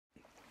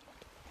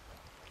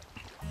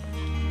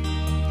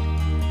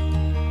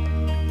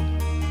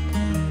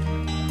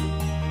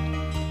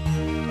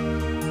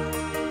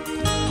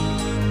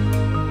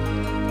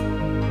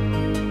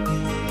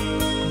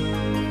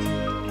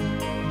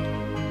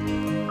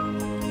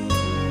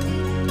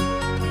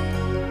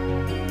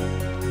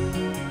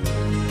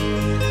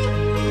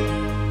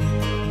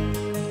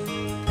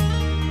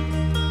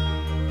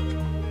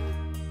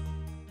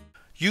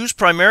Used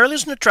primarily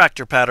as an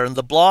attractor pattern,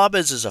 the blob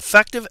is as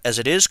effective as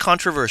it is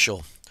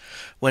controversial.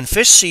 When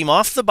fish seem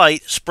off the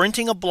bite,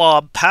 sprinting a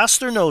blob past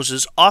their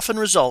noses often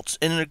results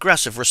in an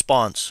aggressive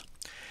response.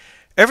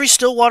 Every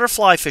Stillwater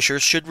fly fisher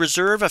should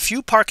reserve a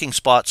few parking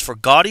spots for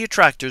gaudy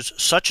attractors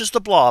such as the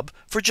blob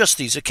for just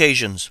these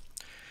occasions.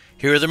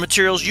 Here are the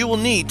materials you will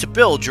need to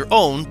build your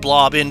own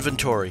blob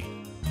inventory.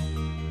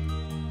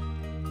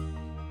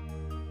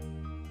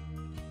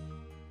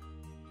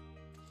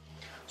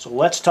 So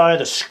let's tie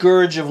the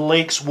scourge of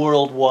lakes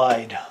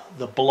worldwide,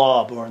 the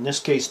blob, or in this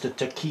case the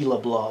Tequila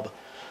Blob.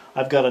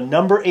 I've got a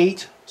number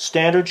 8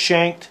 standard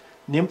shanked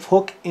nymph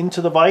hook into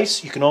the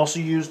vise. You can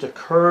also use the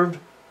curved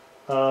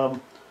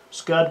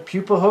scud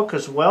pupa hook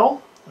as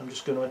well. I'm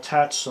just going to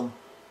attach some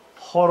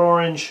hot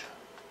orange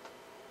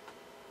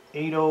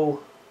 8/0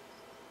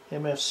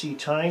 MFC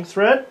tying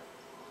thread.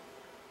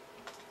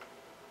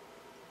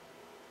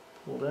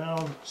 Pull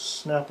down,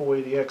 snap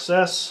away the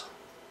excess.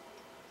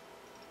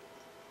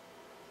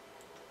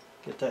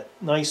 Get that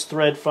nice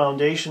thread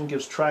foundation,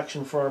 gives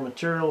traction for our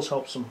materials,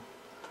 helps them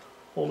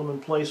hold them in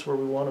place where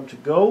we want them to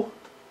go.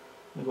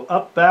 We go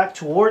up, back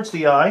towards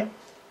the eye.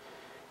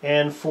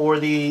 And for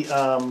the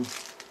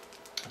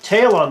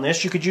tail on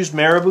this, you could use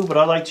marabou, but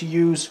I like to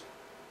use,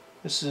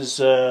 this is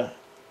a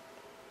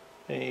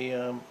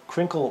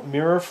crinkle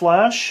mirror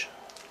flash.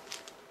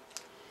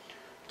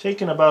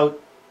 Taking about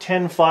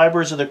 10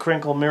 fibers of the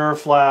crinkle mirror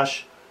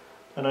flash,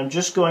 and I'm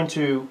just going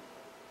to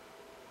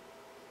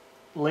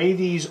lay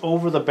these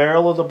over the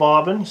barrel of the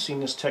bobbin. You've seen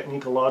this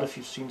technique a lot if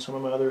you've seen some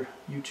of my other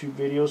YouTube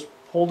videos.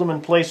 Hold them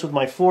in place with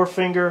my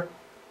forefinger,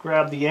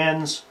 grab the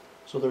ends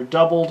so they're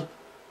doubled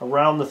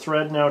around the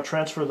thread now,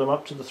 transfer them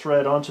up to the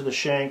thread onto the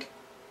shank,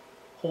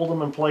 hold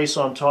them in place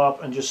on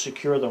top, and just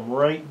secure them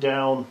right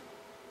down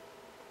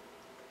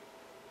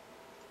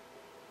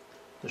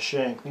the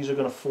shank. These are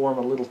going to form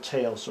a little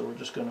tail, so we're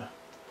just going to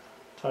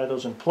tie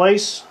those in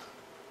place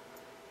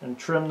and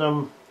trim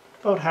them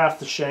about half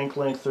the shank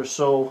length or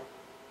so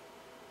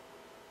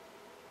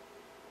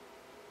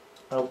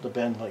out the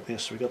bend like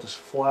this. So we got this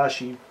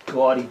flashy,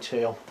 gaudy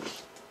tail.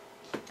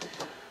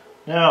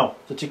 Now,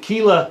 the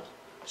Tequila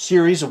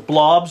series of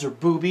blobs or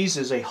boobies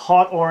is a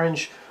hot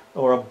orange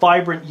or a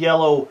vibrant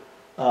yellow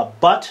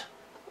butt,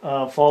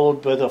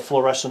 followed by the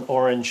fluorescent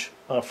orange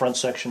front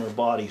section or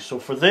body. So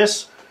for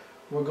this,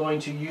 we're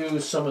going to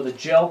use some of the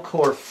gel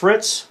core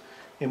frits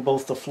in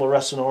both the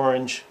fluorescent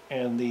orange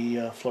and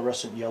the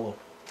fluorescent yellow.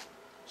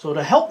 So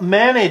to help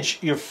manage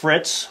your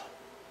frits,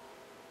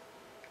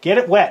 get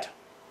it wet.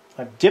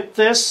 I've dipped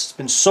this, it's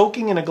been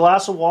soaking in a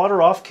glass of water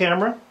off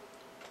camera,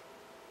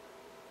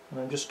 and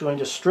I'm just going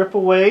to strip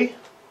away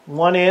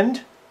one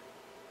end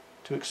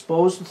to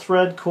expose the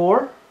thread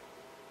core.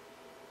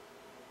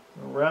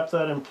 I'll wrap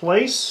that in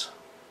place,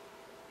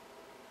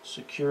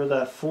 secure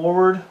that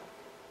forward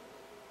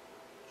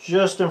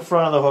just in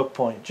front of the hook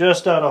point,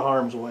 just out of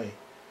harm's way.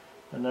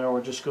 And now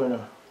we're just going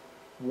to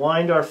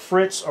wind our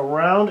frits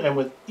around, and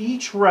with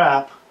each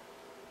wrap,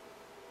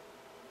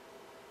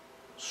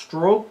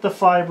 stroke the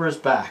fibers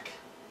back.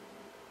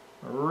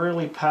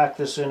 Really pack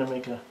this in and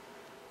make a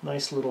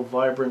nice little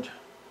vibrant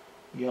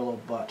yellow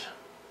butt.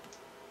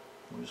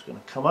 We're just going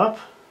to come up,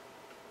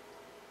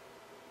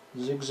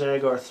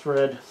 zigzag our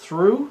thread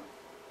through,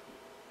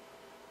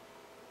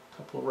 a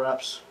couple of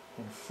wraps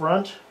in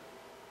front,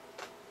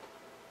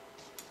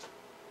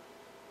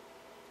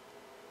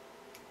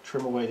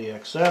 trim away the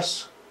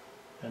excess,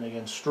 and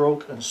again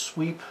stroke and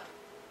sweep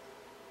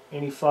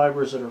any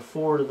fibers that are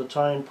forward of the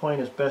tying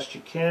point as best you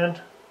can.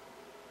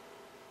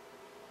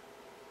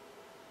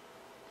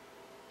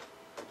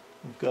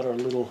 We've got our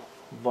little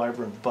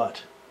vibrant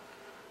butt.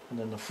 And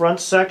then the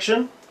front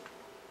section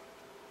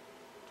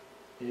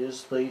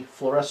is the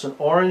fluorescent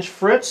orange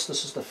frits.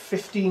 This is the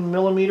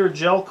 15mm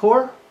gel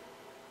core.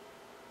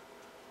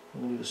 We're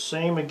going to do the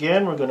same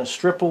again. We're going to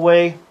strip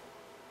away,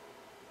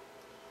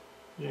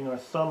 using our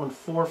thumb and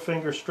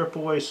forefinger, strip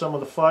away some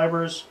of the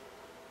fibers,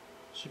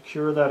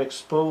 secure that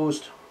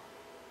exposed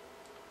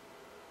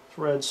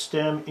thread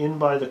stem in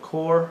by the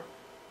core,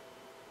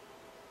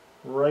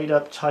 right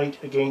up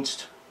tight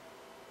against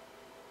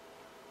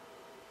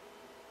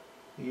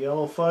the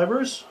yellow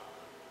fibers,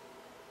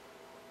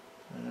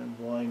 and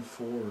wind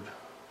forward.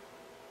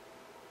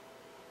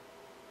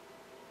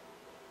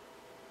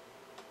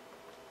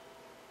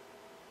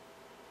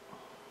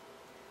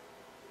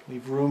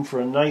 Leave room for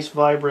a nice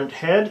vibrant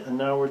head, and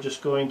now we're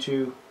just going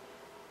to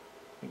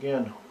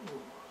again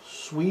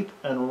sweep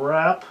and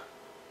wrap.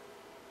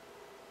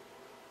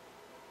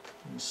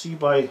 You can see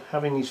by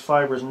having these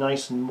fibers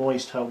nice and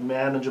moist how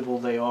manageable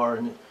they are,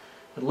 and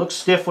it looks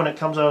stiff when it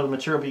comes out of the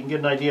material, but you can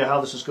get an idea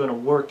how this is going to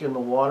work in the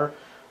water.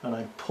 And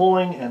I'm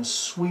pulling and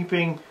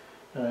sweeping,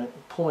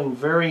 pulling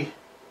very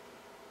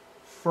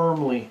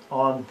firmly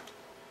on.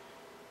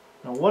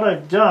 Now what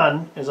I've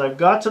done is I've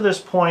got to this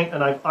point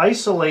and I've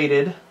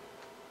isolated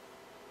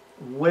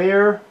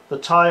where the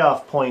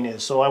tie-off point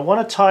is. So I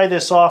want to tie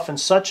this off in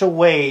such a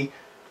way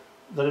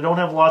that I don't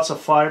have lots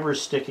of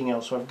fibers sticking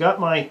out. So I've got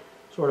my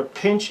sort of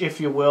pinch, if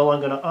you will.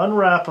 I'm going to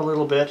unwrap a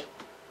little bit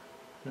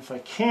If I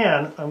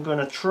can, I'm going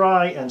to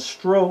try and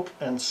stroke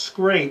and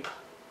scrape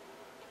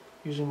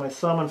using my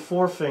thumb and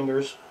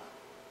forefingers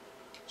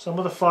some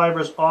of the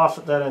fibers off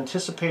at that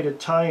anticipated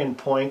tie-in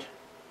point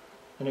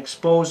and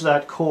expose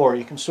that core.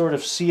 You can sort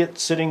of see it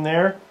sitting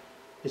there.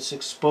 It's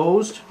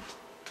exposed,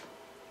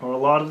 or a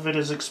lot of it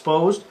is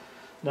exposed.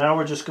 Now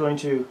we're just going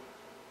to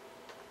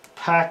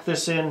pack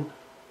this in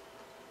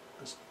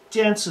as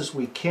dense as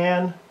we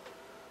can,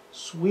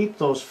 sweep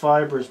those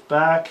fibers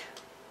back,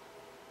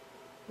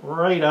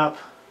 right up,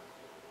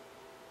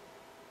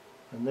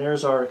 and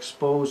there's our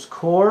exposed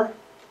core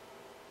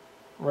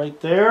right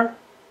there.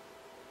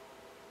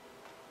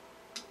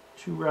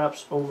 2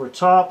 wraps over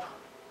top,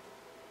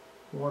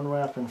 1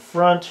 wrap in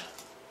front.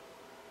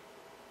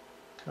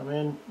 Come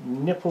in,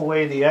 nip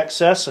away the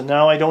excess, and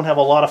now I don't have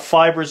a lot of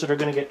fibers that are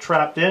going to get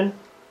trapped in.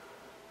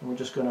 And we're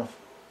just going to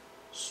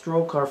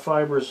stroke our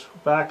fibers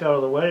back out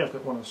of the way. I've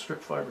got one of the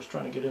strip fibers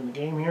trying to get in the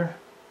game here.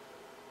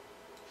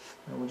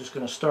 And we're just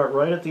going to start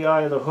right at the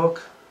eye of the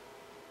hook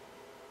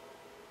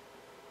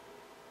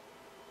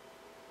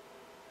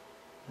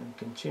and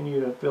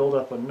continue to build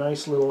up a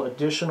nice little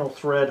additional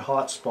thread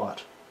hot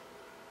spot.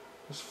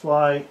 This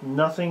fly,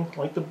 nothing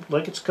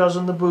like its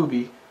cousin the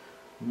Booby,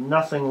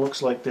 nothing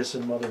looks like this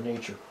in Mother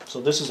Nature.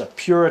 So this is a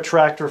pure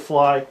attractor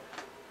fly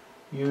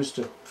used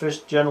to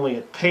fish generally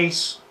at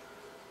pace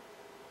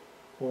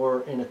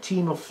or in a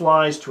team of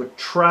flies to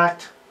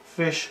attract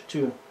fish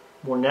to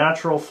more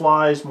natural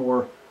flies,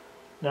 more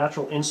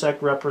natural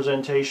insect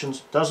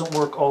representations. Doesn't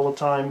work all the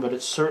time, but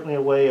it's certainly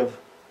a way of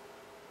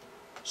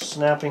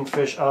snapping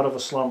fish out of a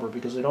slumber,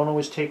 because they don't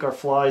always take our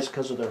flies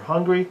because they're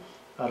hungry,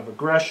 out of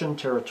aggression,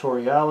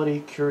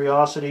 territoriality,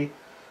 curiosity.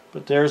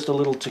 But there's the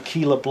little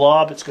Tequila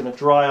Blob. It's going to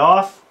dry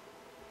off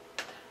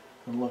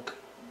and look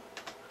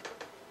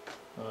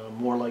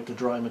more like the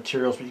dry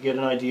materials, but you get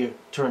an idea.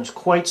 It turns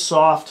quite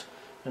soft,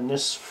 and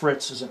this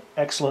Fritz is an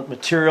excellent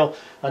material.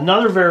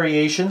 Another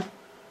variation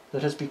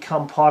that has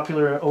become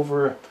popular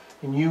over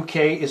in UK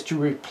is to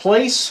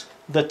replace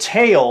the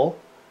tail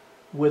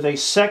with a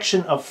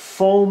section of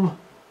foam,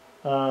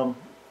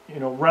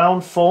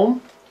 round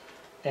foam,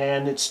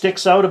 and it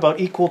sticks out about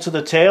equal to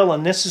the tail,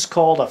 and this is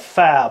called a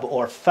fab,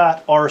 or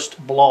fat arsed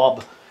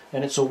blob.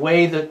 And it's a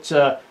way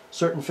that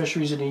certain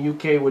fisheries in the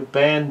UK would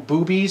ban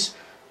boobies,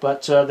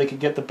 but they could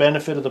get the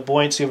benefit of the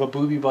buoyancy of a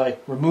booby by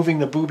removing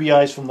the booby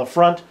eyes from the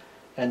front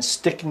and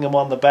sticking them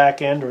on the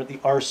back end or at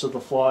the arse of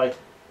the fly,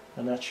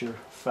 and that's your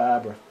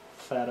fab, or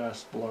fat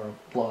ass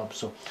blob.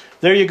 So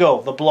there you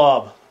go, the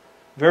blob.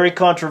 Very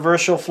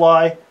controversial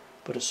fly,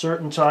 but at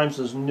certain times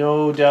there's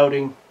no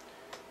doubting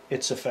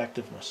its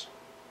effectiveness.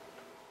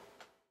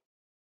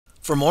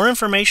 For more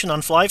information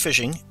on fly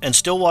fishing, and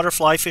stillwater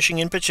fly fishing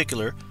in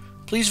particular,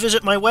 please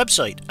visit my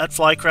website at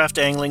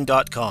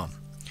flycraftangling.com.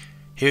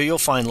 Here you'll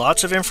find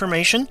lots of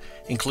information,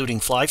 including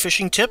fly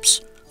fishing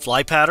tips,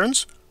 fly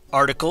patterns,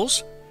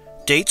 articles,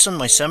 dates on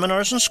my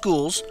seminars and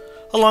schools,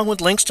 along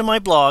with links to my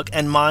blog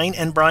and mine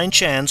and Brian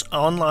Chan's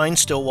online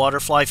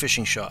Stillwater fly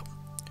fishing shop.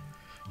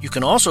 You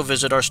can also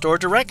visit our store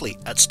directly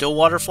at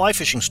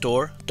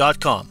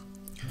stillwaterflyfishingstore.com.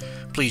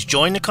 Please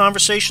join the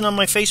conversation on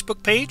my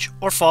Facebook page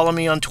or follow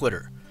me on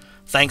Twitter.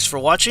 Thanks for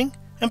watching,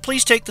 and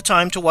please take the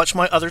time to watch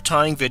my other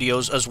tying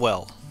videos as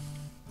well.